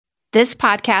This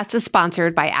podcast is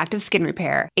sponsored by Active Skin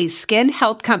Repair, a skin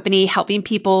health company helping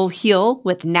people heal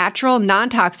with natural,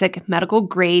 non-toxic,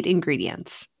 medical-grade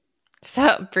ingredients.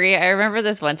 So, Brie, I remember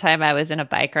this one time I was in a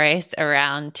bike race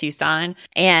around Tucson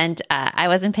and I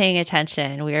wasn't paying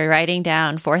attention. We were riding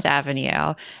down 4th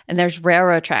Avenue and there's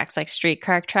railroad tracks, like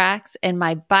streetcar tracks. And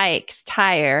my bike's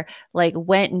tire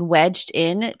went and wedged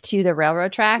in to the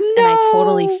railroad tracks and I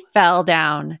totally fell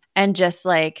down and just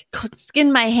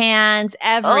skinned my hands,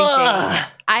 everything. Ugh.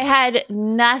 I had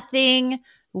nothing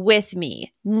with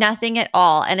me, nothing at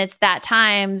all. And it's that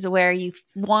times where you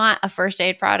want a first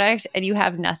aid product and you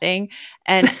have nothing.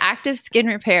 And Active Skin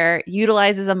Repair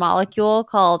utilizes a molecule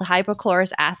called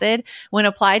hypochlorous acid. When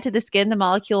applied to the skin, the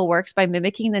molecule works by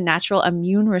mimicking the natural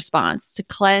immune response to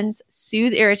cleanse,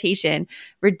 soothe irritation,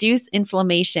 reduce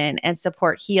inflammation, and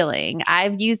support healing.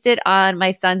 I've used it on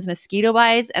my son's mosquito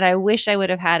bites, and I wish I would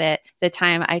have had it the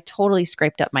time I totally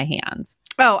scraped up my hands.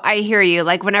 Oh, I hear you.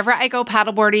 Whenever I go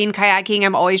paddleboarding, kayaking,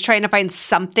 I'm always trying to find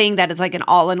something that is an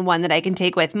all-in-one that I can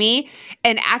take with me.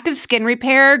 And Active Skin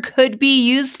Repair could be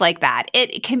used like that.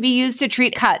 It can be used to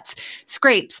treat cuts,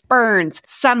 scrapes, burns,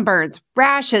 sunburns,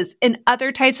 rashes, and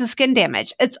other types of skin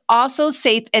damage. It's also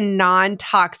safe and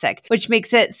non-toxic, which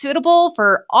makes it suitable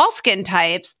for all skin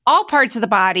types, all parts of the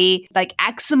body, like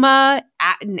eczema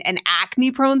and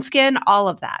acne-prone skin, all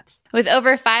of that. With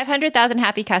over 500,000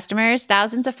 happy customers,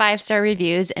 thousands of 5-star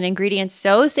reviews, and ingredients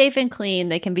so safe and clean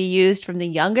they can be used from the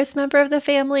youngest member of the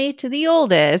family to the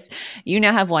oldest, you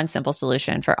now have one simple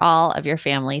solution for all of your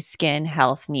family's skin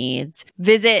health needs.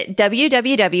 Visit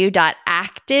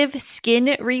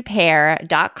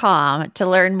www.activeskinrepair.com to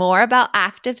learn more about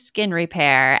Active Skin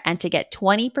Repair and to get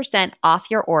 20%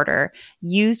 off your order.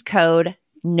 Use code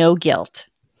NOGUILT.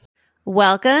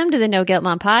 Welcome to the No Guilt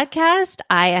Mom podcast.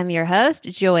 I am your host,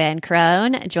 Joanne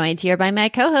Crone, joined here by my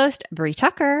co-host, Brie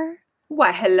Tucker.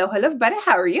 Why, hello, everybody.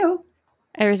 How are you?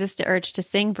 I resist the urge to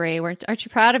sing, Brie. Aren't you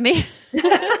proud of me?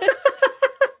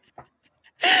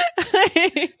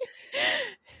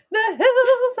 The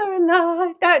hills are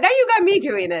alive. Now you got me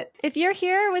doing it. If you're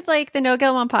here with the No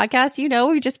Guilt Mom podcast,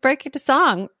 we just break into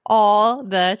song all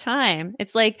the time.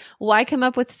 It's why come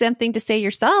up with something to say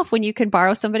yourself when you can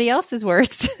borrow somebody else's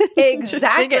words?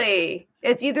 Exactly.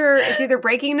 It's either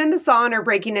breaking into song or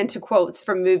breaking into quotes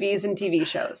from movies and TV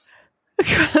shows.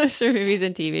 Quotes from movies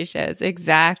and TV shows.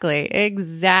 Exactly.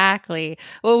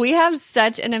 Well, we have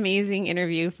such an amazing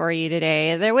interview for you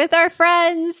today. They're with our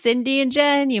friends, Cindy and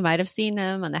Jen. You might have seen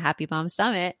them on the Happy Mom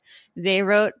Summit. They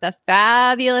wrote the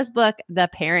fabulous book, The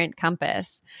Parent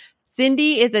Compass.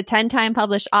 Cindy is a 10-time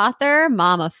published author,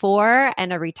 mom of 4,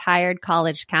 and a retired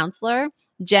college counselor.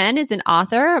 Jen is an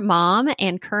author, mom,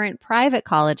 and current private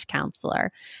college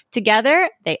counselor. Together,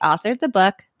 they authored the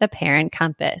book, The Parent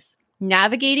Compass.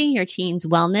 Navigating your teen's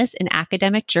wellness and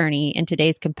academic journey in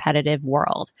today's competitive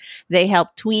world. They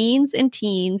help tweens and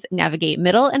teens navigate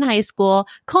middle and high school,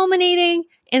 culminating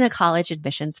in the college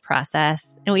admissions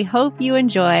process. And we hope you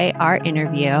enjoy our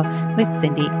interview with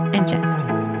Cindy and Jen.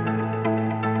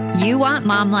 You want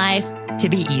mom life to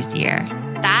be easier.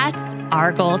 That's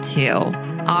our goal too.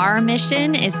 Our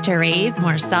mission is to raise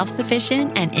more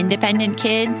self-sufficient and independent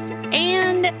kids,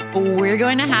 and we're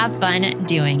going to have fun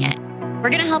doing it. We're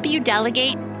going to help you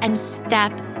delegate and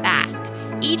step back.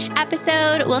 Each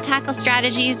episode will tackle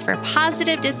strategies for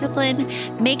positive discipline,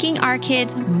 making our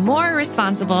kids more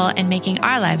responsible and making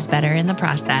our lives better in the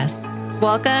process.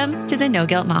 Welcome to the No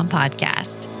Guilt Mom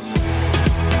podcast.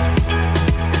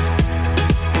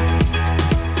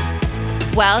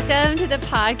 Welcome to the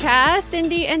podcast,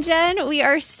 Cindy and Jen. We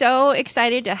are so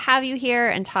excited to have you here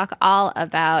and talk all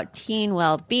about teen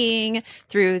well-being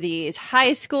through these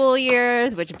high school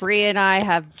years, which Brie and I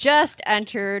have just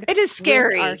entered. It is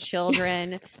scary. With our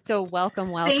children. So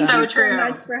welcome. Thank you so much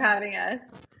for having us.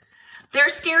 They're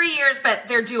scary years, but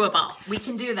they're doable. We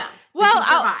can do them. Well,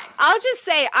 I'll just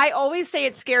say, I always say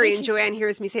it's scary, and Joanne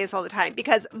hears me say this all the time,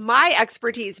 because my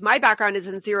expertise, my background is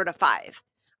in 0 to 5.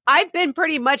 I've been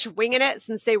pretty much winging it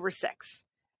since they were 6.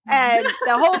 And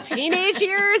the whole teenage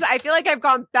years, I feel like I've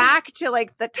gone back to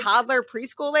the toddler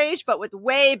preschool age, but with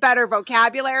way better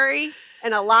vocabulary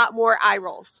and a lot more eye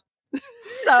rolls.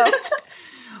 So,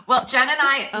 well, Jen and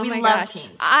I, we love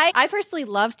teens. I personally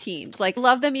love teens,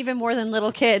 love them even more than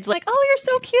little kids. Oh, you're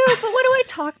so cute, but what do I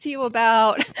talk to you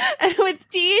about? And with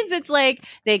teens, it's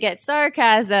they get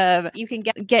sarcasm. You can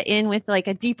get in with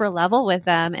a deeper level with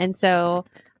them. And so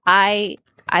I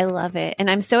I love it. And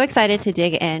I'm so excited to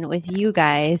dig in with you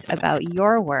guys about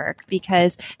your work,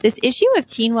 because this issue of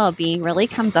teen well-being really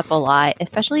comes up a lot,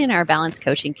 especially in our balanced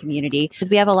coaching community, because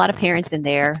we have a lot of parents in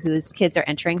there whose kids are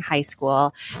entering high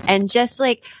school, and just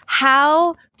like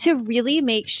how to really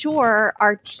make sure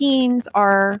our teens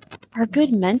are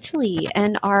good mentally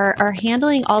and are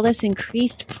handling all this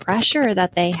increased pressure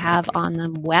that they have on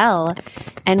them well,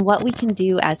 and what we can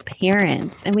do as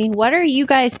parents. I mean, what are you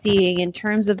guys seeing in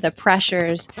terms of the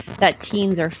pressures that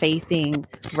teens are facing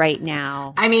right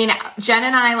now? I mean, Jen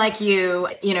and I, like you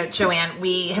know, Joanne,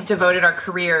 we have devoted our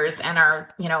careers and our,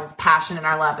 passion and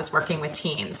our love is working with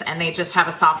teens, and they just have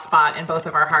a soft spot in both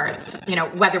of our hearts,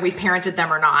 whether we've parented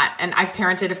them or not. And I've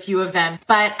parented a few of them,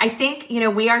 but I think,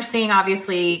 we are seeing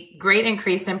obviously great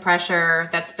increase in pressure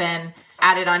that's been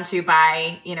added onto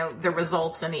by, the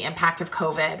results and the impact of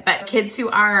COVID. But kids who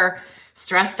are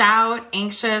stressed out,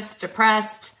 anxious,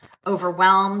 depressed,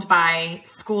 overwhelmed by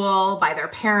school, by their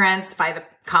parents, by the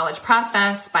college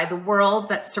process, by the world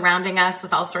that's surrounding us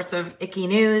with all sorts of icky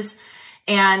news.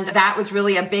 And that was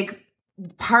really a big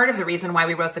part of the reason why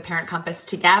we wrote the Parent Compass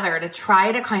together, to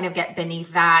try to kind of get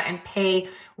beneath that and pay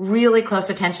really close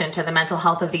attention to the mental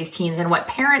health of these teens and what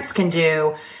parents can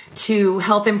do to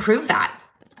help improve that.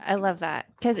 I love that,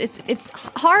 because it's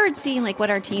hard seeing like what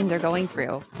our teens are going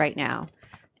through right now.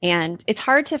 And it's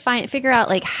hard to figure out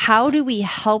like, how do we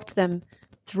help them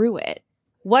through it?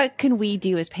 What can we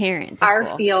do as parents?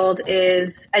 Our field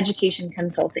is education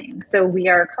consulting. So we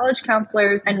are college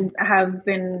counselors and have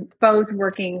been both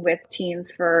working with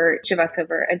teens for each of us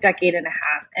over a decade and a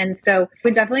half. And so I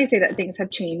would definitely say that things have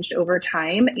changed over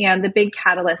time. And the big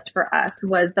catalyst for us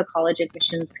was the college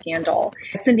admissions scandal.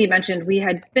 Cindy mentioned we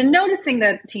had been noticing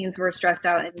that teens were stressed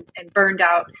out and burned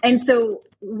out. And so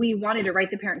we wanted to write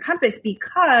the Parent Compass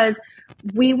because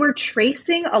we were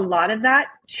tracing a lot of that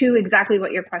to exactly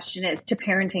what your question is, to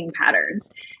parenting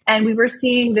patterns. And we were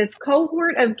seeing this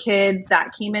cohort of kids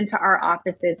that came into our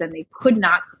offices and they could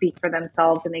not speak for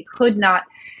themselves and they could not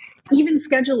even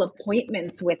schedule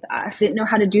appointments with us. They didn't know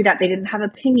how to do that. They didn't have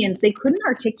opinions. They couldn't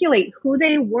articulate who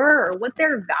they were, what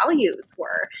their values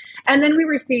were. And then we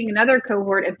were seeing another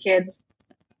cohort of kids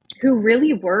who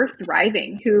really were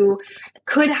thriving, who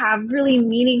could have really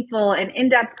meaningful and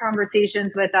in-depth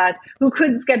conversations with us, who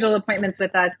could schedule appointments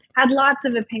with us, had lots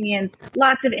of opinions,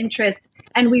 lots of interests.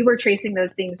 And we were tracing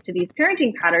those things to these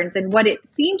parenting patterns. And what it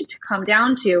seemed to come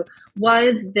down to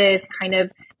was this kind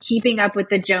of keeping up with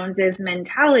the Joneses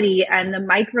mentality and the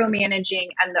micromanaging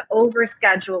and the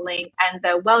overscheduling and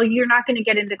the, well, you're not going to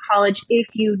get into college if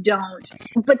you don't.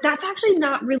 But that's actually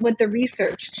not really what the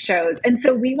research shows. And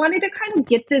so we wanted to kind of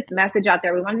get this message out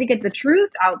there. We wanted to get the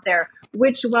truth out there,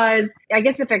 which was, I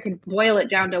guess if I could boil it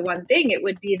down to one thing, it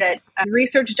would be that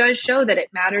research does show that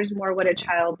it matters more what a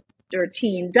child or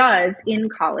teen does in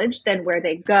college than where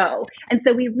they go. And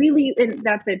so we really, and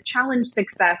that's a Challenge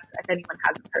Success. If anyone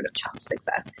hasn't heard of Challenge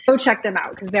Success, go check them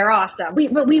out because they're awesome.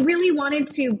 But we really wanted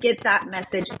to get that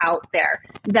message out there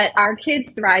that our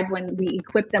kids thrive when we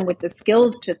equip them with the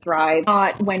skills to thrive,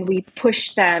 not when we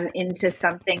push them into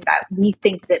something that we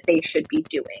think that they should be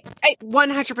doing. I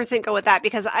 100% go with that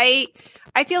because I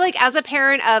feel like as a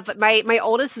parent of my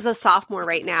oldest is a sophomore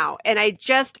right now, and I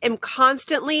just am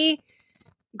constantly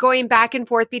going back and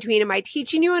forth between, am I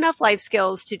teaching you enough life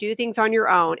skills to do things on your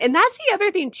own? And that's the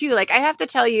other thing too. Like I have to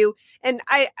tell you, and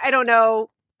I don't know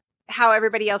how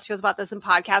everybody else feels about this in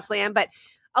podcast land, but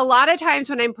a lot of times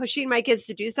when I'm pushing my kids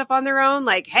to do stuff on their own,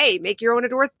 like, hey, make your own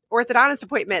orthodontist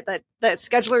appointment, that the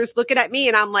scheduler's looking at me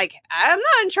and I'm like, I'm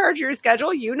not in charge of your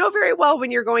schedule. You know very well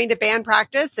when you're going to band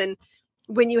practice and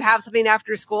when you have something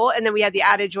after school. And then we had the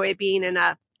added joy of being in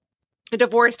a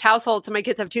divorced household. So my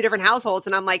kids have two different households.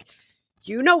 And I'm like,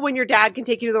 you know when your dad can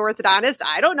take you to the orthodontist.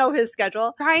 I don't know his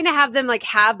schedule. Trying to have them like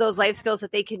have those life skills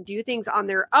that they can do things on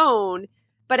their own,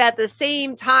 but at the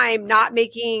same time, not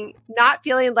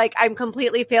feeling like I'm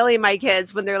completely failing my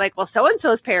kids when they're like, well,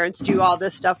 so-and-so's parents do all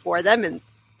this stuff for them. And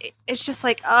it's just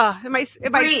like, am I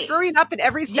screwing up at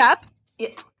every step?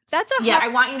 I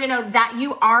want you to know that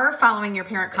you are following your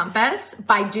Parent Compass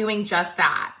by doing just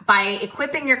that, by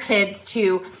equipping your kids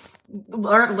to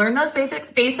learn those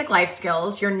basic life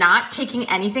skills. You're not taking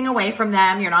anything away from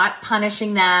them. You're not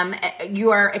punishing them. You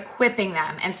are equipping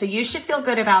them. And so you should feel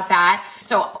good about that.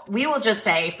 So we will just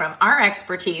say from our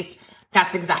expertise,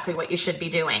 that's exactly what you should be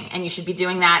doing. And you should be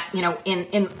doing that,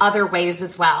 in other ways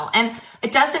as well. And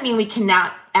it doesn't mean we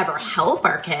cannot ever help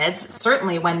our kids.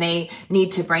 Certainly when they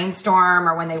need to brainstorm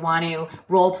or when they want to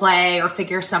role play or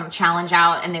figure some challenge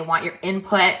out and they want your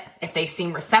input, if they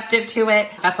seem receptive to it.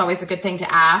 That's always a good thing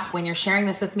to ask. When you're sharing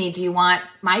this with me, do you want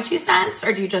my 2 cents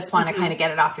or do you just want to kind of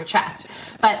get it off your chest?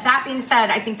 But that being said,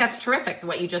 I think that's terrific,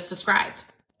 what you just described.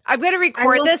 I'm going to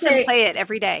record this and play it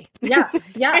every day. Yeah.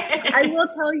 I will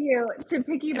tell you, to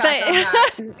piggyback on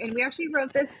that, and we actually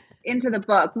wrote this into the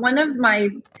book, one of my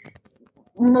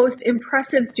most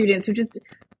impressive students who just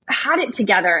had it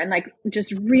together and like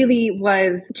just really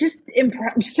was just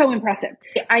so impressive.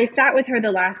 I sat with her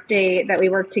the last day that we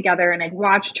worked together and I'd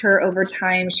watched her over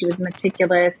time. She was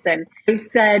meticulous. And I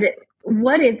said,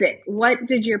 what is it? What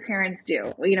did your parents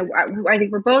do? You know, I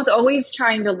think we're both always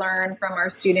trying to learn from our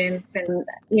students. And,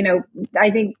 you know, I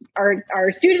think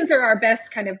our students are our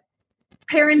best kind of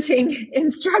parenting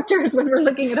instructors when we're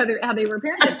looking at how they were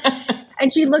parented.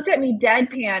 And she looked at me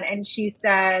deadpan and she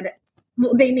said,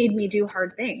 well, they made me do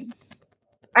hard things.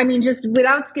 I mean, just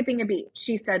without skipping a beat,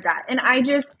 she said that. And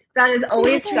that has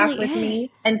always stuck with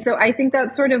me. And so I think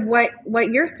that's sort of what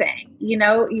you're saying, you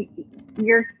know,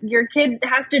 your kid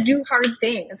has to do hard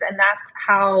things and that's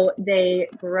how they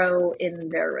grow in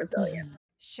their resilience.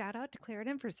 Shout out to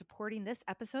Claritin for supporting this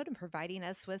episode and providing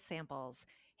us with samples.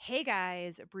 Hey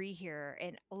guys, Bree here,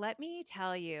 and let me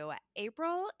tell you,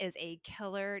 April is a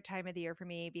killer time of the year for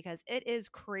me because it is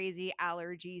crazy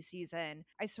allergy season.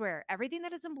 I swear, everything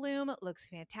that is in bloom looks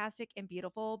fantastic and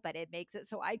beautiful, but it makes it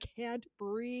so I can't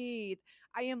breathe.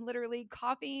 I am literally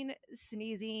coughing,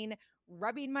 sneezing,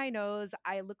 rubbing my nose.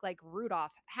 I look like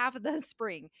Rudolph half of the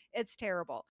spring. It's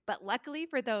terrible. But luckily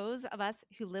for those of us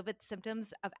who live with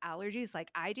symptoms of allergies like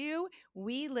I do,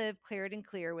 we live Claritin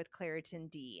Clear with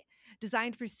Claritin D.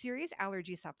 Designed for serious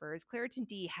allergy sufferers, Claritin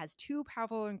D has 2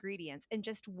 powerful ingredients in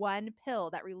just 1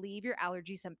 pill that relieve your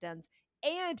allergy symptoms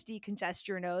and decongest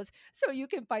your nose so you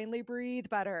can finally breathe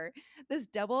better. This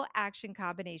double action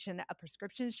combination of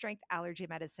prescription strength allergy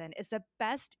medicine is the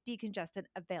best decongestant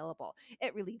available.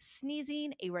 It relieves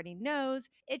sneezing, a runny nose,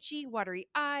 itchy, watery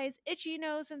eyes, itchy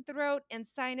nose and throat, and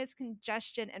sinus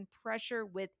congestion and pressure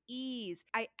with ease.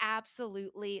 I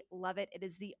absolutely love it. It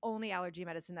is the only allergy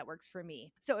medicine that works for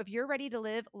me. So if you're ready to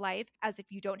live life as if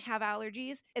you don't have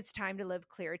allergies, it's time to live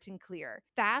Claritin Clear.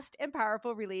 Fast and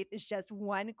powerful relief is just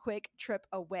 1 quick trip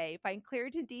away. Find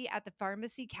Claritin D at the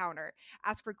pharmacy counter.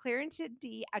 Ask for Claritin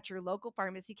D at your local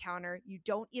pharmacy counter. You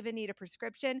don't even need a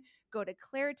prescription. Go to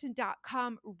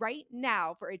Claritin.com right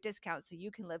now for a discount so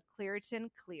you can live Claritin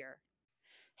Clear.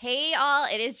 Hey all,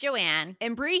 it is Joanne.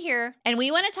 And Bree here. And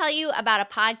we want to tell you about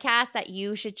a podcast that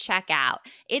you should check out.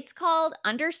 It's called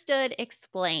Understood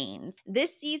Explains.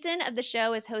 This season of the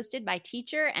show is hosted by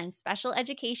teacher and special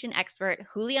education expert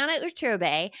Juliana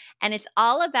Urturbe, and it's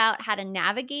all about how to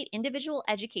navigate individual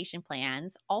education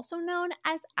plans, also known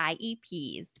as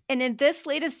IEPs. And in this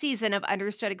latest season of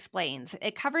Understood Explains,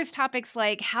 it covers topics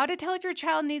like how to tell if your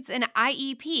child needs an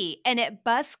IEP, and it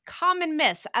busts common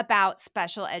myths about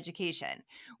special education.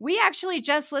 We actually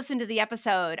just listened to the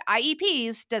episode,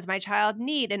 IEPs, Does My Child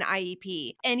Need an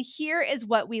IEP? And here is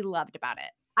what we loved about it.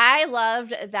 I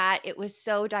loved that it was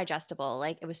so digestible.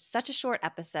 Like, it was such a short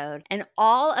episode, and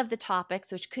all of the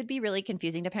topics, which could be really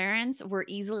confusing to parents, were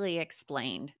easily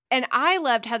explained. And I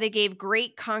loved how they gave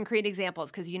great concrete examples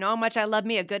because you know how much I love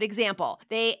me a good example.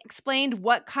 They explained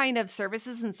what kind of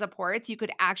services and supports you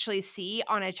could actually see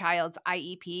on a child's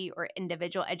IEP or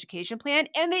individual education plan.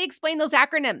 And they explained those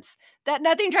acronyms. That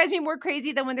nothing drives me more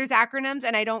crazy than when there's acronyms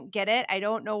and I don't get it. I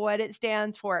don't know what it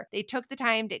stands for. They took the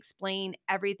time to explain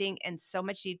everything in so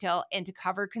much detail and to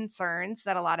cover concerns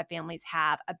that a lot of families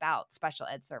have about special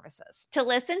ed services. To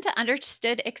listen to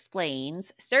Understood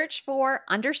Explains, search for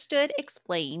Understood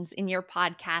Explains in your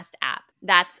podcast app.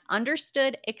 That's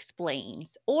Understood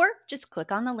Explains, or just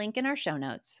click on the link in our show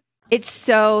notes. It's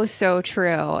so, so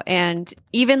true. And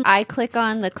even I click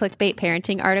on the clickbait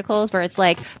parenting articles where it's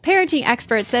like, parenting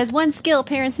expert says 1 skill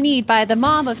parents need by the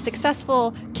mom of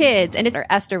successful kids. And it's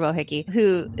Esther Wohicki,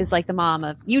 who is like the mom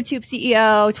of YouTube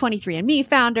CEO, 23andMe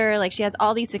founder. Like, she has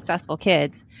all these successful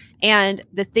kids. And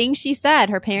the thing she said,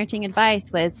 her parenting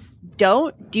advice was,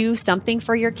 don't do something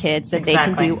for your kids that they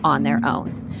can do on their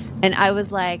own. And I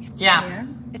was like, yeah.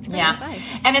 It's great advice.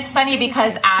 And it's funny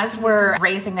because as we're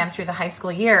raising them through the high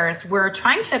school years, we're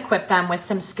trying to equip them with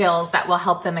some skills that will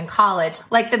help them in college,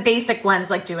 like the basic ones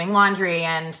like doing laundry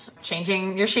and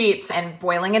changing your sheets and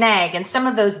boiling an egg and some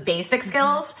of those basic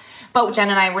skills. But Jen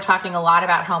and I were talking a lot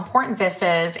about how important this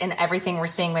is in everything we're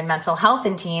seeing with mental health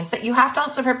in teens, that you have to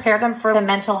also prepare them for the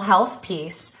mental health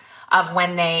piece of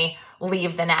when they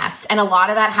leave the nest. And a lot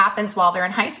of that happens while they're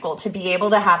in high school, to be able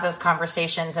to have those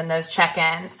conversations and those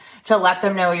check-ins, to let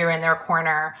them know you're in their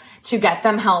corner, to get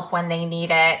them help when they need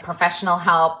it, professional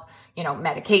help, you know,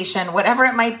 medication, whatever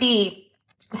it might be.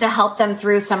 to help them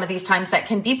through some of these times that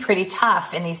can be pretty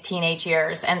tough in these teenage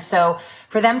years. And so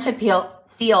for them to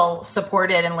feel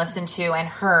supported and listened to and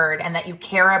heard, and that you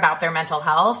care about their mental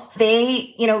health,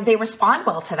 they respond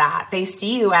well to that. They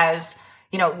see you as,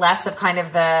 less of kind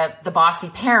of the bossy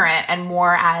parent and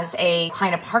more as a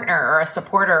kind of partner or a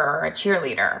supporter or a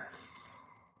cheerleader.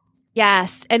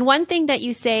 Yes. And one thing that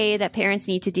you say that parents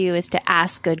need to do is to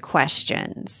ask good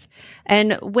questions.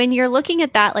 And when you're looking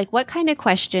at that, like what kind of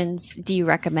questions do you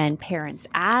recommend parents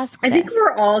ask? I think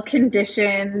we're all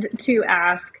conditioned to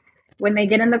ask when they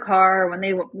get in the car, when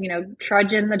they,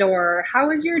 trudge in the door, how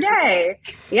was your day?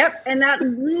 Yep. And that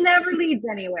never leads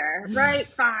anywhere, right?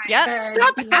 Fine. Yep. Good.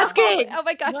 Stop asking. Oh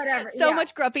my gosh. Whatever. So Yeah.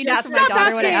 much grumpiness from my Stop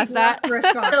daughter when I asking. asked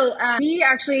that. So we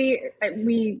actually,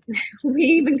 we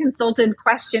even consulted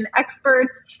question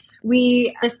experts.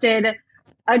 We listed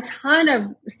a ton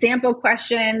of sample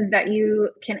questions that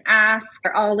you can ask.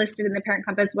 They're all listed in the Parent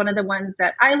Compass. One of the ones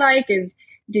that I like is,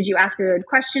 did you ask a good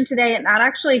question today? And that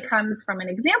actually comes from an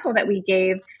example that we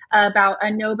gave about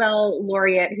a Nobel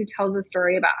laureate who tells a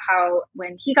story about how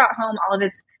when he got home, all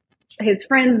of his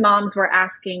friends' moms were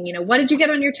asking, what did you get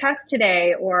on your test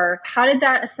today? Or how did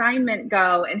that assignment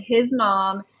go? And his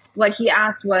mom, what he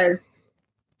asked was,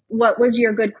 what was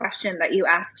your good question that you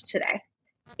asked today?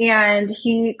 And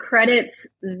he credits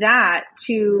that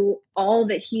to all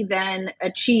that he then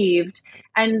achieved.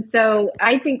 And so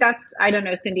I think I don't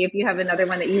know, Cindy, if you have another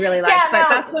one that you really like, but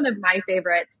that's one of my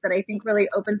favorites that I think really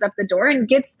opens up the door and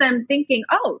gets them thinking,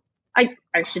 oh, I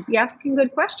should be asking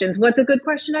good questions. What's a good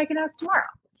question I can ask tomorrow?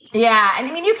 Yeah. And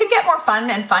I mean, you can get more fun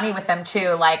and funny with them too.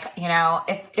 Like,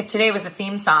 if today was a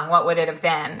theme song, what would it have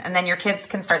been? And then your kids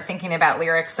can start thinking about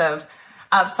lyrics of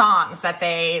songs that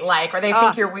they like, or they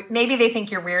think maybe they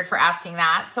think you're weird for asking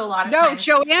that. So a lot of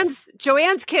times,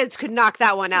 Joanne's kids could knock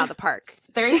that one out of the park.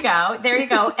 There you go.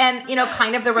 And,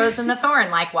 kind of the rose and the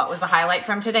thorn, like what was a highlight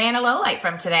from today and a low light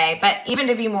from today. But even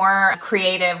to be more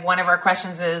creative, one of our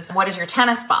questions is, what is your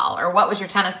tennis ball? Or what was your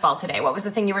tennis ball today? What was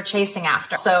the thing you were chasing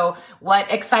after? So what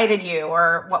excited you?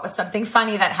 Or what was something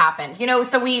funny that happened?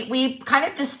 So we kind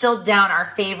of distilled down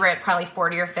our favorite, probably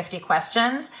 40 or 50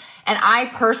 questions. And I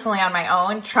personally, on my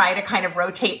own, try to kind of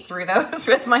rotate through those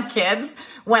with my kids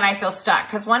when I feel stuck.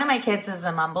 Because one of my kids is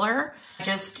a mumbler.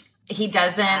 He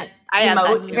doesn't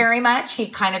emote very much. He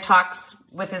kind of talks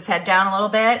with his head down a little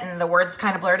bit and the words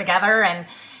kind of blur together. And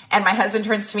my husband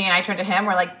turns to me and I turn to him.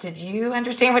 We're like, did you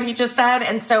understand what he just said?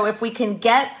 And so if we can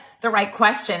get the right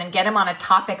question and get him on a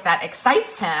topic that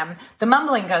excites him, the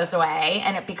mumbling goes away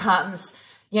and it becomes,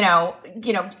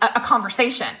 a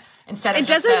conversation instead of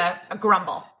just a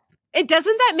grumble. And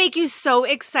doesn't that make you so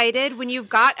excited when you've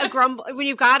got a when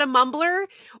you've got a mumbler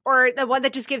or the one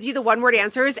that just gives you the one word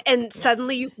answers and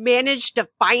suddenly you've managed to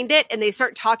find it and they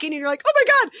start talking and you're like, oh my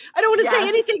God, I don't want to say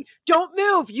anything. Don't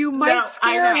move. You might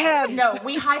scare him. No,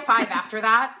 we high five after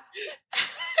that.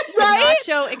 Right? Not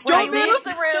show excitement. When he leaves the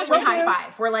room, we high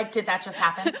five. We're like, did that just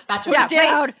happen? That just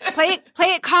happened. Play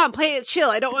it calm. Play it chill.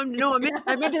 I don't want him to know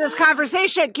I'm into this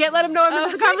conversation. Can't let him know I'm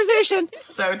into the conversation.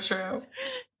 So true.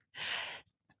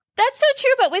 That's so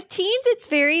true. But with teens, it's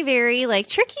very, very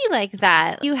tricky like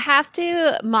that. You have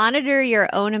to monitor your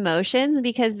own emotions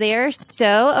because they are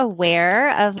so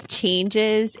aware of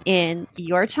changes in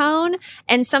your tone.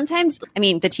 And sometimes,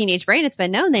 the teenage brain, it's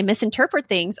been known, they misinterpret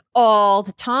things all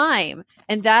the time.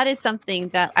 And that is something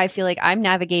that I feel like I'm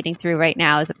navigating through right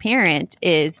now as a parent,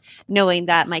 is knowing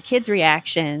that my kids'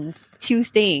 reactions to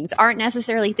things aren't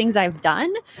necessarily things I've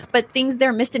done, but things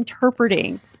they're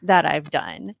misinterpreting that I've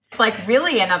done. It's like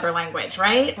really another language,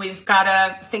 right? We've got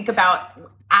to think about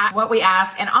what we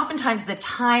ask and oftentimes the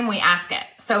time we ask it.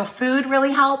 So food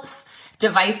really helps.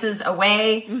 Devices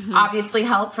away, obviously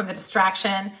help from the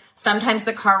distraction. Sometimes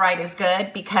the car ride is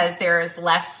good because there is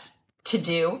less to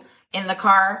do in the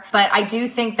car. But I do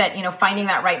think that, finding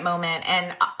that right moment,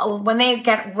 and when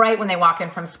they walk in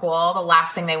from school, the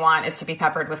last thing they want is to be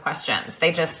peppered with questions.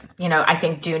 They just, I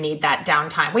think do need that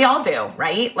downtime. We all do,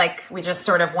 right? Like we just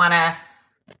sort of want to,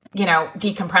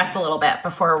 decompress a little bit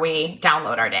before we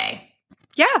download our day.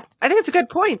 Yeah, I think it's a good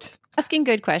point. Asking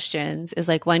good questions is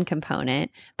one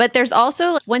component, but there's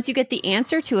also, once you get the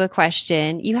answer to a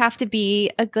question, you have to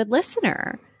be a good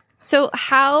listener. So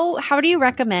how do you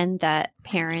recommend that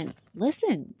parents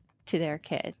listen to their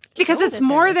kids? Because it's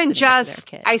more than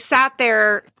just, I sat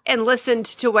there and listened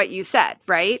to what you said,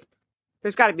 right?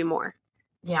 There's got to be more.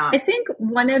 Yeah. I think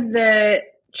one of the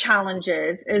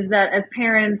challenges is that as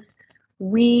parents,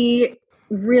 we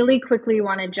really quickly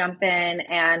want to jump in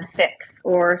and fix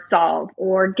or solve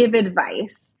or give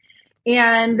advice.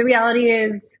 And the reality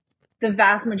is the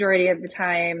vast majority of the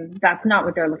time, that's not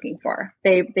what they're looking for.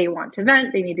 They want to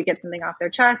vent. They need to get something off their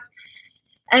chest.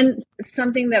 And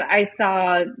something that I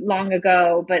saw long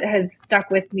ago, but has stuck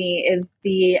with me, is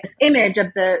the image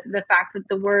of the fact that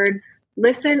the words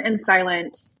listen and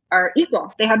silent are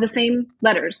equal. They have the same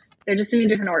letters. They're just in a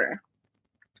different order.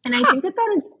 And I think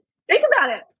that is, think about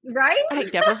it, right? I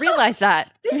never realized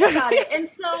that. Think about it. And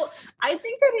so I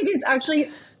think that it is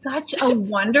actually such a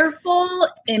wonderful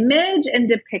image and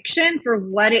depiction for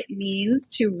what it means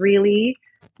to really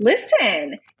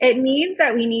listen. It means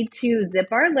that we need to zip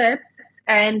our lips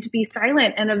and be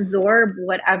silent and absorb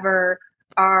whatever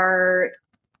our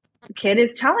kid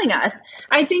is telling us.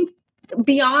 I think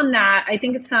beyond that, I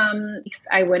think some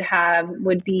I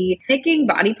would be making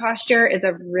body posture is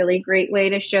a really great way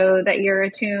to show that you're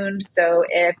attuned. So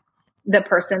if the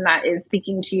person that is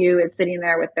speaking to you is sitting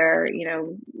there with their,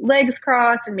 legs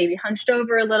crossed and maybe hunched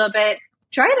over a little bit,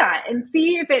 try that and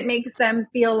see if it makes them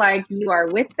feel like you are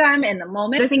with them in the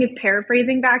moment. The thing is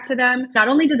paraphrasing back to them. Not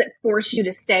only does it force you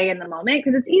to stay in the moment,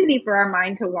 because it's easy for our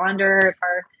mind to wander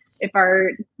if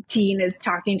our teen is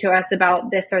talking to us about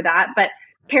this or that, but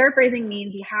paraphrasing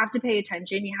means you have to pay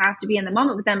attention, you have to be in the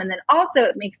moment with them. And then also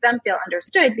it makes them feel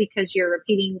understood because you're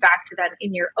repeating back to them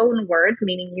in your own words,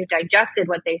 meaning you digested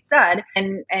what they said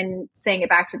and saying it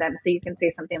back to them. So you can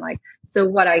say something like, so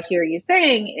what I hear you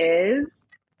saying is,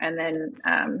 and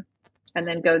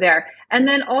then go there. And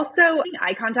then also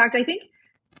eye contact. I think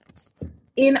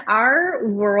in our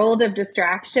world of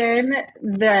distraction,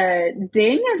 the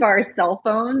ding of our cell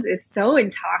phones is so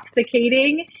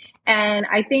intoxicating. And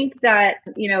I think that,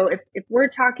 if we're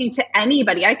talking to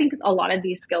anybody, I think a lot of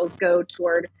these skills go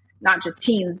toward not just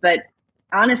teens, but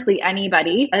honestly,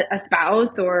 anybody, a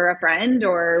spouse or a friend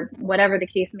or whatever the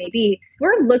case may be.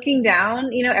 We're looking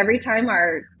down, every time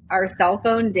our cell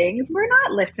phone dings, we're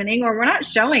not listening, or we're not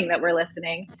showing that we're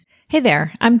listening. Hey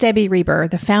there, I'm Debbie Reber,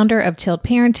 the founder of Tilt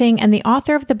Parenting and the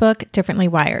author of the book Differently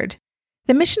Wired.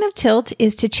 The mission of Tilt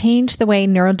is to change the way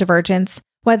neurodivergence,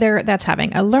 whether that's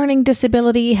having a learning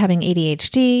disability, having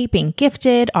ADHD, being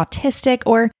gifted, autistic,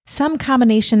 or some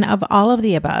combination of all of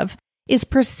the above, is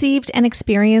perceived and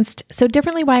experienced so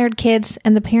differently wired kids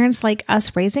and the parents like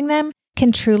us raising them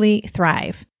can truly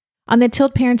thrive. On the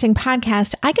Tilt Parenting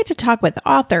podcast, I get to talk with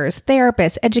authors,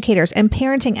 therapists, educators, and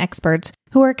parenting experts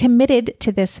who are committed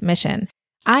to this mission.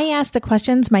 I ask the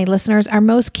questions my listeners are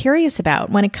most curious about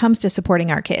when it comes to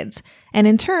supporting our kids. And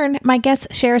in turn, my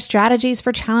guests share strategies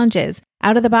for challenges,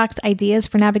 out-of-the-box ideas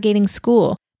for navigating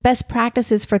school, best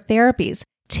practices for therapies,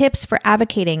 tips for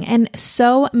advocating, and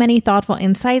so many thoughtful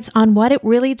insights on what it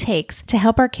really takes to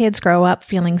help our kids grow up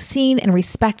feeling seen and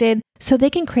respected so they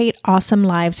can create awesome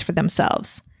lives for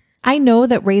themselves. I know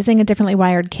that raising a differently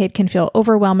wired kid can feel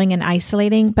overwhelming and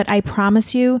isolating, but I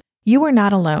promise you, you are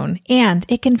not alone, and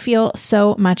it can feel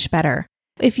so much better.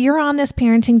 If you're on this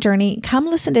parenting journey, come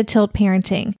listen to Tilt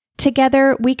Parenting.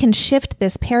 Together, we can shift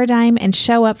this paradigm and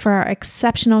show up for our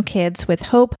exceptional kids with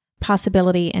hope,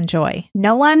 possibility, and joy.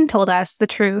 No one told us the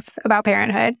truth about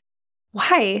parenthood.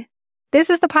 Why? This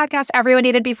is the podcast everyone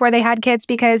needed before they had kids,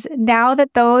 because now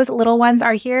that those little ones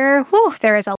are here,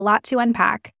 there is a lot to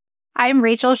unpack. I'm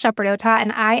Rachel Shepardota,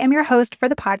 and I am your host for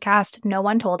the podcast No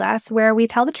One Told Us, where we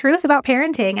tell the truth about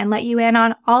parenting and let you in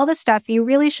on all the stuff you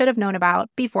really should have known about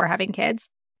before having kids.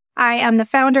 I am the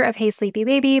founder of Hey Sleepy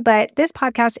Baby, but this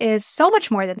podcast is so much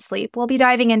more than sleep. We'll be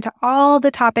diving into all the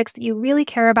topics that you really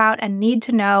care about and need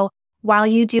to know while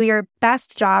you do your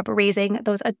best job raising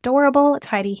those adorable,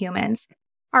 tiny humans.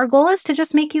 Our goal is to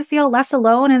just make you feel less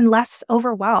alone and less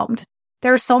overwhelmed.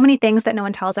 There are so many things that no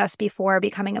one tells us before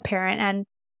becoming a parent, and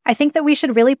I think that we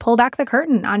should really pull back the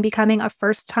curtain on becoming a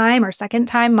first-time or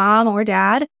second-time mom or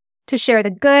dad to share the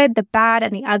good, the bad,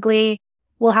 and the ugly.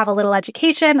 We'll have a little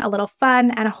education, a little fun,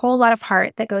 and a whole lot of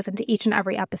heart that goes into each and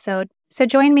every episode. So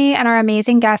join me and our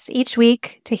amazing guests each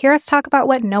week to hear us talk about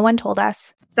what no one told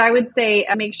us. So I would say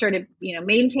make sure to,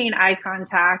 maintain eye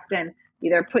contact and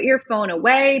either put your phone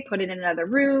away, put it in another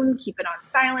room, keep it on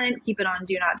silent, keep it on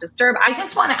do not disturb. I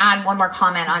just want to add one more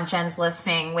comment on Jen's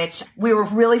listening, which we were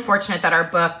really fortunate that our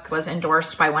book was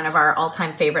endorsed by one of our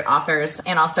all-time favorite authors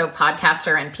and also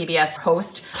podcaster and PBS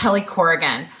host, Kelly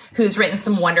Corrigan, who's written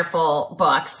some wonderful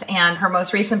books. And her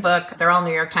most recent book, they're all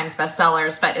New York Times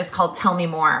bestsellers, but is called Tell Me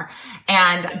More.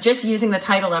 And just using the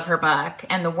title of her book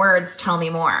and the words tell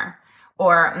me more,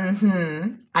 or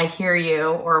I hear you,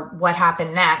 or what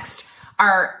happened next,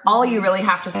 are all you really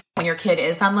have to say when your kid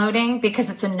is unloading,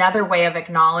 because it's another way of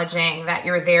acknowledging that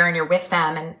you're there and you're with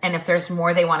them. And if there's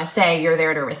more they want to say, you're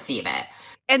there to receive it.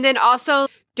 And then also,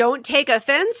 don't take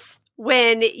offense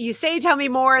when you say, tell me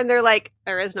more, and they're like,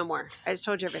 there is no more. I just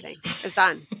told you everything. It's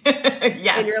done.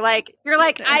 Yes. And you're like,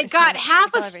 I got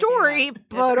half a story,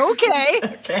 but okay.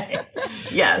 Okay.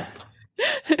 Yes.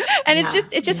 And it's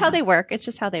just how they work. It's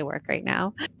just how they work right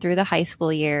now through the high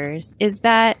school years, is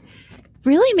that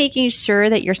really making sure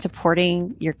that you're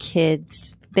supporting your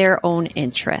kids, their own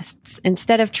interests,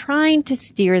 instead of trying to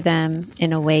steer them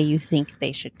in a way you think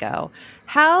they should go.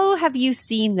 How have you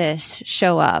seen this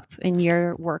show up in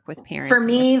your work with parents? For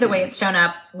me, the way it's shown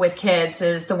up with kids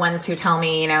is the ones who tell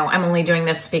me, I'm only doing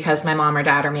this because my mom or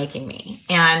dad are making me.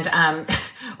 And,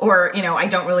 or, I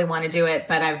don't really want to do it,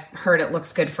 but I've heard it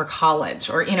looks good for college.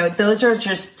 Or, those are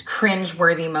just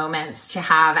cringe-worthy moments to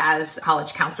have as a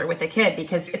college counselor with a kid,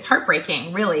 because it's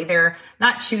heartbreaking, really. They're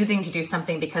not choosing to do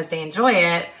something because they enjoy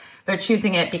it. They're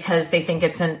choosing it because they think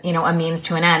it's a means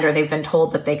to an end, or they've been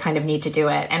told that they kind of need to do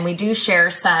it. And we do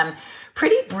share some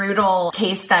pretty brutal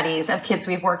case studies of kids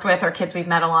we've worked with or kids we've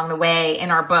met along the way in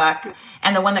our book.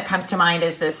 And the one that comes to mind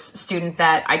is this student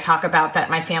that I talk about that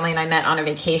my family and I met on a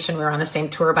vacation. We were on the same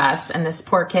tour bus, and this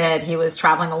poor kid, he was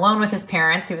traveling alone with his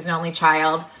parents. He was an only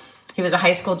child. He was a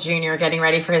high school junior getting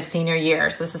ready for his senior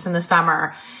year. So this was in the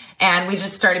summer. And we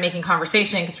just started making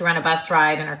conversation because we were on a bus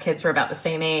ride and our kids were about the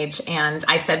same age. And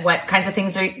I said, what kinds of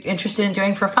things are you interested in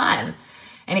doing for fun?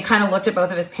 And he kind of looked at both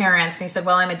of his parents and he said,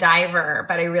 well, I'm a diver,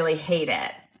 but I really hate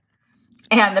it.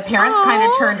 And the parents kind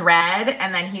of turned red.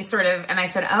 And then he and I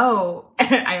said, oh,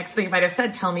 I actually might have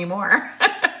said, tell me more.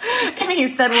 And he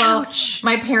said, well,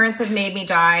 my parents have made me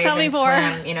dive and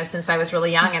swim, since I was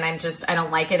really young, and I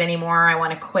don't like it anymore. I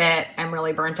want to quit. I'm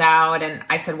really burnt out. And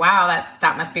I said, wow,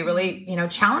 that must be really,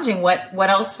 challenging. What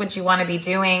else would you want to be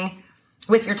doing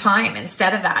with your time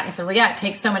instead of that? And he said, well, yeah, it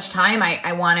takes so much time.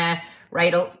 I want to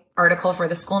write an article for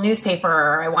the school newspaper,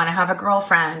 or I want to have a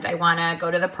girlfriend. I want to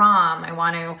go to the prom. I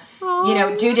want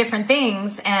to, do different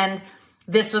things. And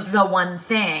this was the one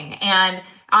thing. And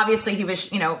obviously he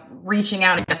was, reaching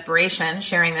out in desperation,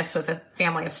 sharing this with a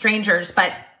family of strangers.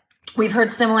 But we've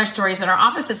heard similar stories in our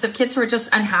offices of kids who are just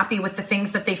unhappy with the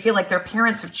things that they feel like their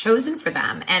parents have chosen for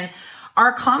them. And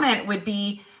our comment would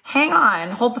be, hang on,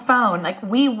 hold the phone. Like,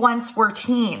 we once were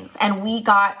teens and we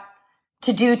got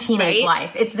to do teenage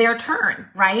life. It's their turn,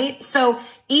 right? So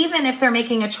even if they're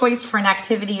making a choice for an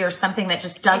activity or something that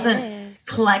just doesn't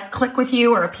click with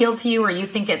you or appeal to you, or you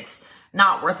think it's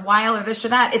not worthwhile or this or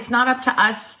that, it's not up to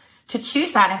us to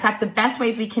choose that. In fact, the best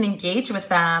ways we can engage with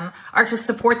them are to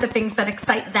support the things that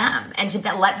excite them and to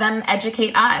let them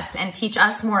educate us and teach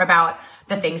us more about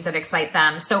the things that excite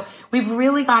them. So we've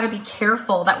really got to be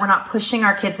careful that we're not pushing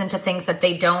our kids into things that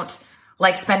they don't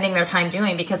like spending their time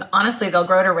doing, because honestly, they'll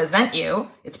grow to resent you.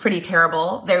 It's pretty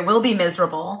terrible. They will be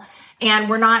miserable. And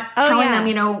we're not telling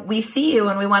them, we see you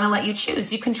and we want to let you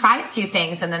choose. You can try a few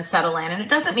things and then settle in. And it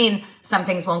doesn't mean some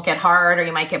things won't get hard, or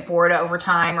you might get bored over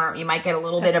time, or you might get a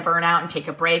little bit of burnout and take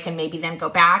a break and maybe then go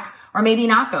back, or maybe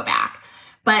not go back.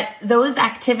 But those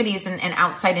activities and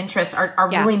outside interests are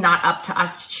really not up to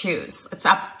us to choose. It's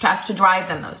up to us to drive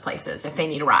them those places if they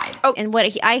need a ride. Oh, and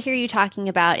what I hear you talking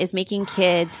about is making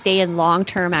kids stay in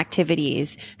long-term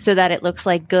activities so that it looks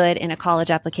like good in a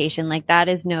college application. Like, that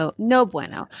is no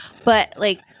bueno. But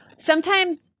like,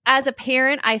 sometimes as a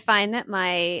parent, I find that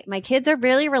my kids are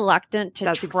really reluctant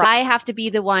to try. I have to be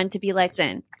the one to be like,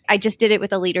 listen, I just did it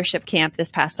with a leadership camp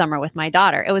this past summer with my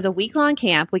daughter. It was a week-long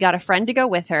camp. We got a friend to go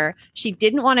with her. She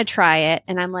didn't want to try it.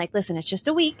 And I'm like, listen, it's just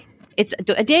a week. It's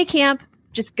a day camp.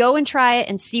 Just go and try it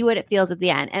and see what it feels at the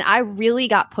end. And I really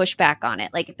got pushback on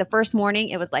it. Like, the first morning,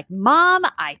 it was like, Mom,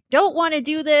 I don't want to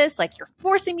do this. Like, you're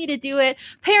forcing me to do it.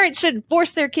 Parents shouldn't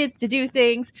force their kids to do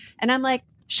things. And I'm like,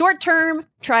 short term,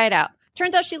 try it out.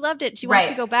 Turns out she loved it. She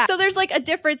wants to go back. So there's like a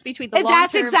difference between the long term.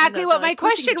 That's exactly what my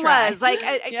question was. Like,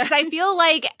 because I feel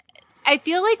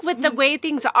like with the way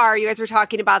things are, you guys were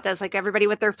talking about this, like everybody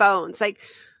with their phones, like,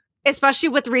 especially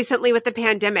recently with the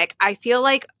pandemic, I feel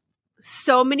like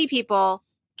so many people,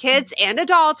 kids and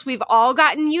adults, we've all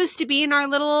gotten used to being our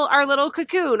little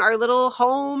cocoon, our little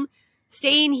home,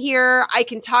 staying here. I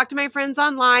can talk to my friends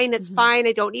online. It's fine.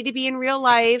 I don't need to be in real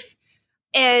life.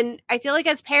 And I feel like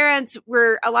as parents,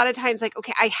 we're a lot of times like,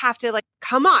 okay, I have to, like,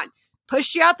 come on,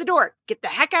 push you out the door, get the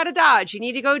heck out of Dodge. You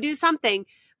need to go do something.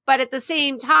 But at the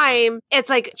same time, it's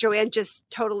like Joanne just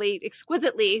totally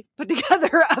exquisitely put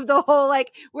together of the whole,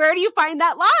 like, where do you find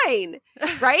that line,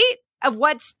 right? Of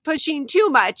what's pushing too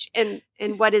much and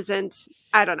what isn't,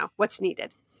 I don't know, what's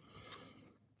needed.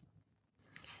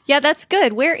 Yeah, that's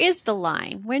good. Where is the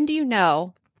line? When do you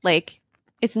know, like,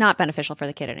 it's not beneficial for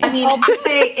the kid anymore. I mean, I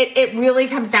say it really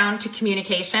comes down to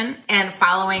communication and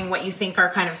following what you think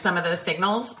are kind of some of those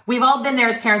signals. We've all been there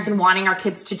as parents and wanting our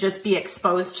kids to just be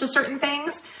exposed to certain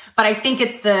things. But I think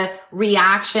it's the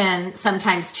reaction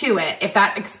sometimes to it. If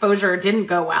that exposure didn't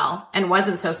go well and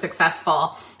wasn't so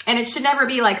successful, and it should never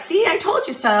be like, see, I told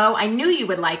you so. I knew you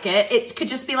would like it. It could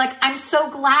just be like, I'm so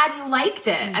glad you liked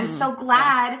it. I'm so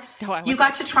glad you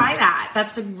got to try that.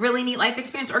 That's a really neat life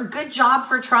experience, or good job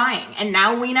for trying. And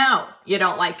now we know you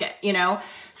don't like it, you know?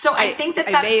 So I think that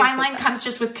fine line comes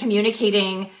just with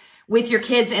communicating with your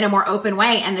kids in a more open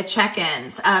way, and the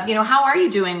check-ins of, you know, how are you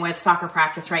doing with soccer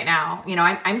practice right now? You know,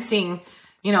 I'm seeing,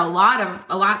 you know, a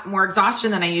lot more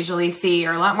exhaustion than I usually see,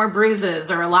 or a lot more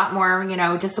bruises, or a lot more, you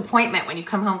know, disappointment when you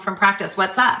come home from practice.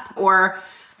 What's up? Or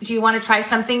do you want to try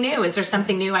something new? Is there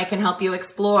something new I can help you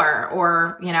explore?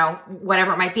 Or, you know,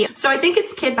 whatever it might be. So I think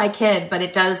it's kid by kid, but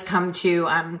it does come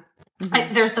to,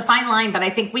 there's the fine line, but I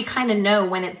think we kind of know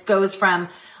when it goes from,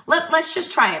 let's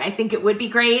just try it. I think it would be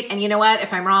great. And you know what?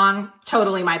 If I'm wrong,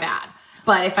 totally my bad.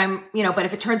 But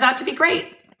if it turns out to be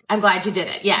great, I'm glad you did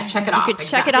it. Yeah. Check it off. You could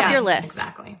check it off your list.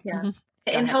 Exactly. Yeah.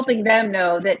 And helping them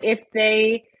know that if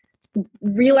they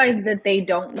realize that they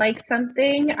don't like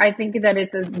something, I think that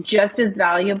it's just as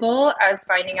valuable as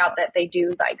finding out that they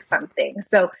do like something.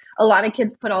 So a lot of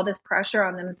kids put all this pressure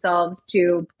on themselves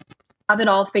to have it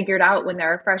all figured out when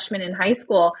they're a freshman in high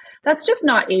school. That's just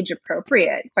not age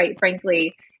appropriate, quite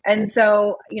frankly. And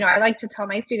so, you know, I like to tell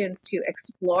my students to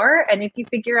explore. And if you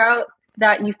figure out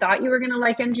that you thought you were going to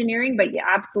like engineering, but you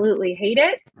absolutely hate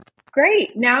it,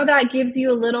 great. Now that gives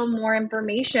you a little more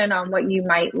information on what you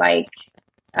might like.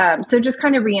 So just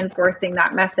kind of reinforcing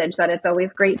that message that it's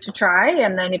always great to try.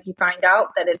 And then if you find out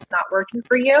that it's not working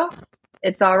for you,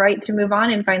 it's all right to move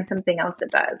on and find something else that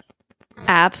does.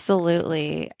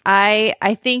 Absolutely.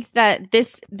 I think that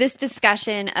this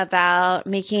discussion about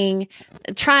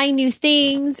trying new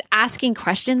things, asking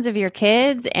questions of your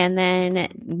kids, and then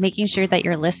making sure that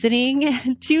you're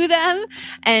listening to them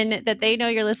and that they know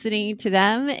you're listening to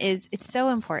them it's so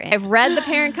important. I've read The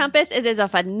Parent Compass. It is a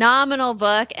phenomenal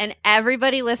book, and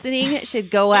everybody listening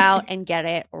should go out and get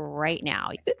it right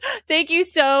now. Thank you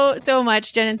so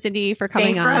much, Jen and Cindy, for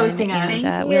coming on. Thanks for hosting us.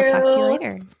 And, we'll talk to you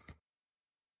later.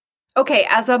 Okay,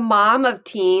 as a mom of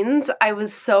teens, I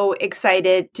was so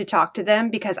excited to talk to them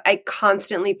because I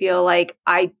constantly feel like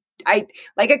I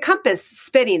like a compass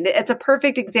spinning. It's a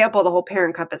perfect example of the whole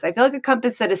parent compass. I feel like a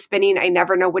compass that is spinning. I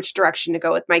never know which direction to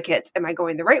go with my kids. Am I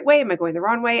going the right way? Am I going the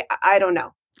wrong way? I don't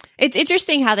know. It's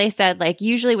interesting how they said, like,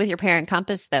 usually with your parent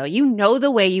compass, though, you know the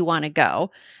way you want to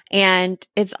go. And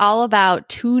it's all about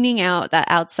tuning out that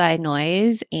outside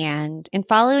noise and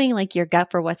following like your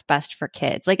gut for what's best for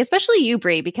kids. Like, especially you,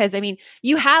 Brie, because I mean,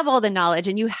 you have all the knowledge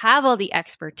and you have all the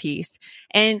expertise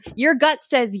and your gut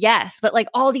says yes, but like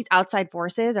all these outside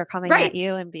forces are coming at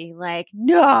you and being like,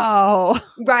 no.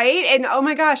 Right. And oh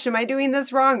my gosh, am I doing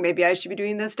this wrong? Maybe I should be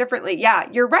doing this differently. Yeah,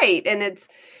 you're right. And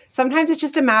sometimes it's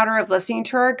just a matter of listening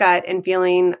to our gut and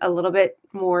feeling a little bit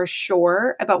more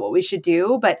sure about what we should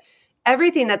do. But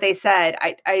everything that they said,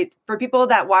 I for people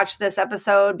that watch this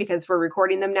episode, because we're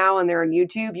recording them now and they're on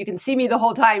YouTube, you can see me the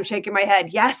whole time shaking my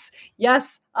head. Yes,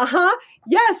 yes,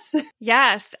 yes.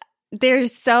 Yes.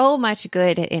 There's so much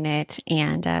good in it.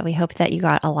 And we hope that you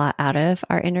got a lot out of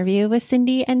our interview with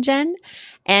Cindy and Jen.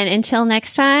 And until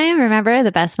next time, remember,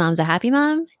 the best mom's a happy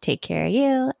mom. Take care of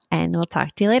you, and we'll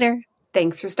talk to you later.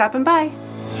 Thanks for stopping by.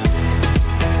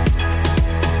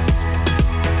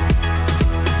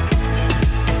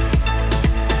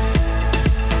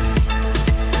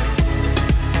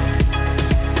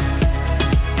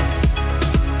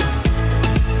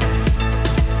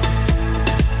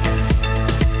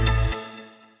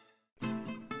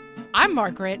 I'm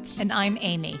Margaret. And I'm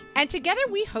Amy. And together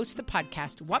we host the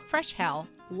podcast, What Fresh Hell?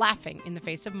 Laughing in the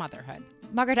Face of Motherhood.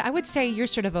 Margaret, I would say you're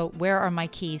sort of a where are my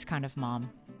keys kind of mom.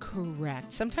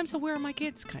 Correct. Sometimes a where are my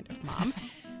kids kind of mom.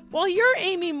 Well, you're,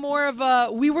 Amy, more of a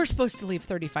we were supposed to leave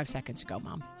 35 seconds ago,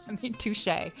 mom. I mean, touche.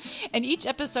 In each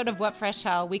episode of What Fresh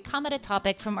Hell, we come at a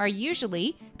topic from our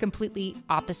usually completely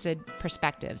opposite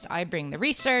perspectives. I bring the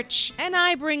research. And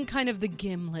I bring kind of the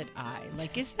gimlet eye.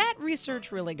 Like, is that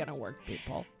research really going to work,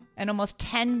 people? And almost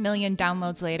 10 million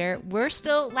downloads later, we're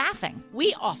still laughing.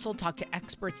 We also talk to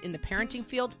experts in the parenting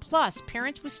field, plus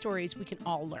parents with stories we can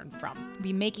all learn from.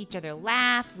 We make each other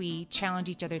laugh, we challenge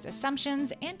each other's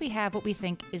assumptions, and we have what we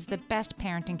think is the best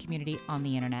parenting community on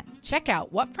the internet. Check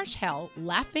out What Fresh Hell?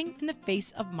 Laughing in the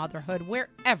Face of Motherhood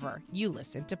wherever you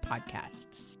listen to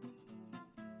podcasts.